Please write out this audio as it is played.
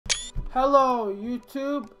Hello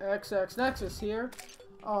YouTube, XX Nexus here.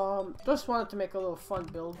 Just wanted to make a little fun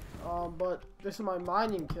build, but this is my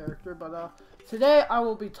mining character. But today I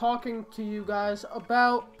will be talking to you guys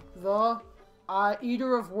about the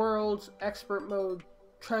Eater of Worlds Expert Mode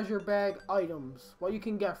treasure bag items, what you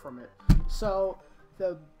can get from it. So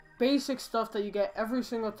the basic stuff that you get every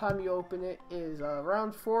single time you open it is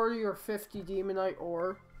around 40 or 50 Demonite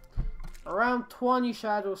ore, around 20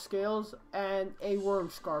 shadow scales, and a worm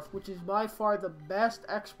scarf, which is by far the best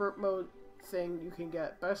expert mode thing you can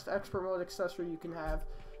get, best expert mode accessory you can have.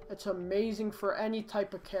 It's amazing for any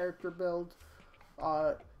type of character build.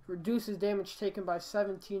 Reduces damage taken by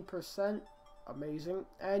 17%, amazing,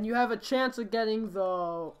 and you have a chance of getting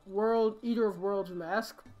the Eater of Worlds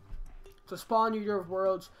mask. To spawn Eater of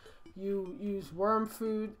Worlds, you use worm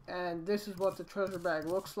food, and this is what the treasure bag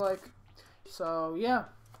looks like. So yeah,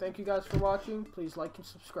 thank you guys for watching. Please like and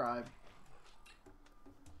subscribe.